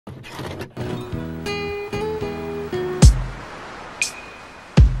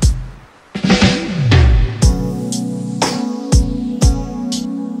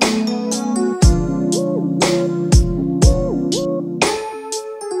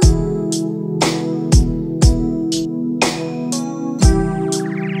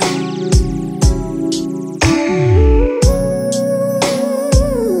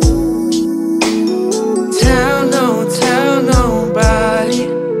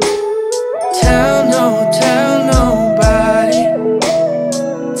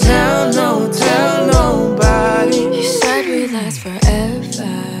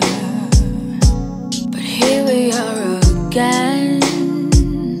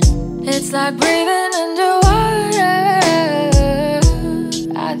It's like breathing underwater.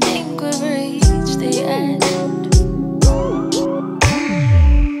 I think we've reached the end.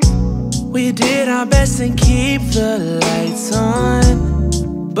 We did our best to keep the lights on,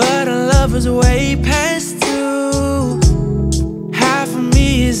 but our love was way past due. Half of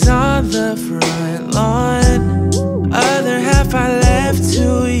me is on the front lawn, other half I left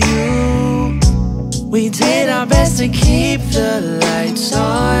to you. We did our best to keep the lights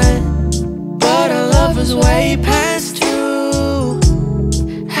on, but our love was way past due.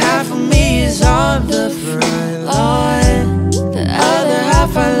 Half of me is on the front lawn, the other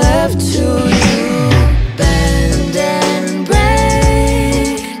half I left to you. Bend and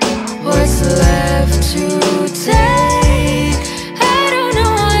break, what's left to take? I don't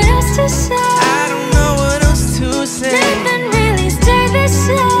know what else to say. I don't know what else to say. Nothing really stayed the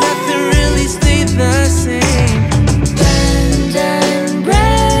same. Nothing really stayed the same. Bend and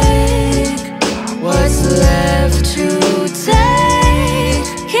break, what's left to take?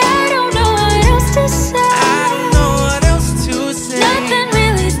 Yeah, I don't know what else to say. I don't know what else to say. Nothing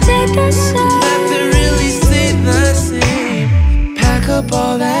really stayed the same. Nothing really stayed the same. Pack up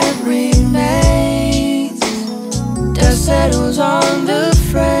all that remains. Dust settles on the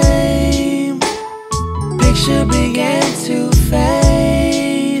frame. Picture began to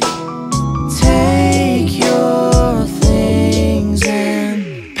fade. Take your things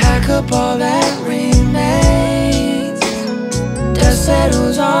and pack up all that remains. Dust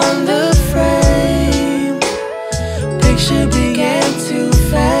settles on the frame. Picture began to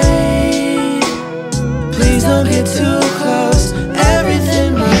fade. Please don't get too close,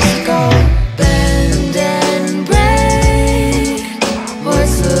 everything must go. Bend and break,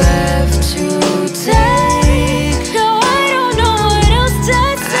 what's left to take? No, I don't know what else to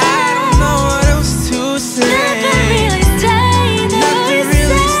say. I don't know what else to say. Nothing really stayed the Nothing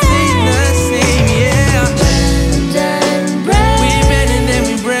really stayed the same, yeah. Bend and break, We bend and then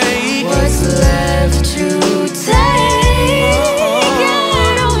we break. what's left to take? Yeah, I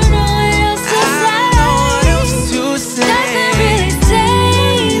don't know what else to I say. don't know what else to say. Nothing really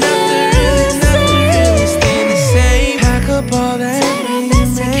stayed Nothing really stayed the same. Pack up all that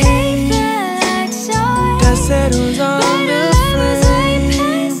remains. Dust settles on the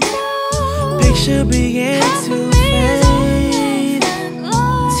frame. Picture began to fade.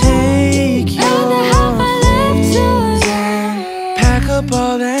 Take your things and pack up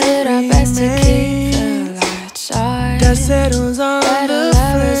all that Did our best to keep the remains. lights on. Dust settles on But the our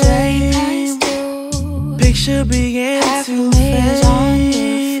love is way frame. past due. Picture began Half to of me is on the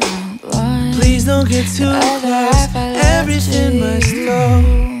fade. front line. Please don't get too The other close, half I left everything to must you.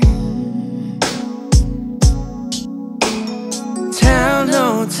 go.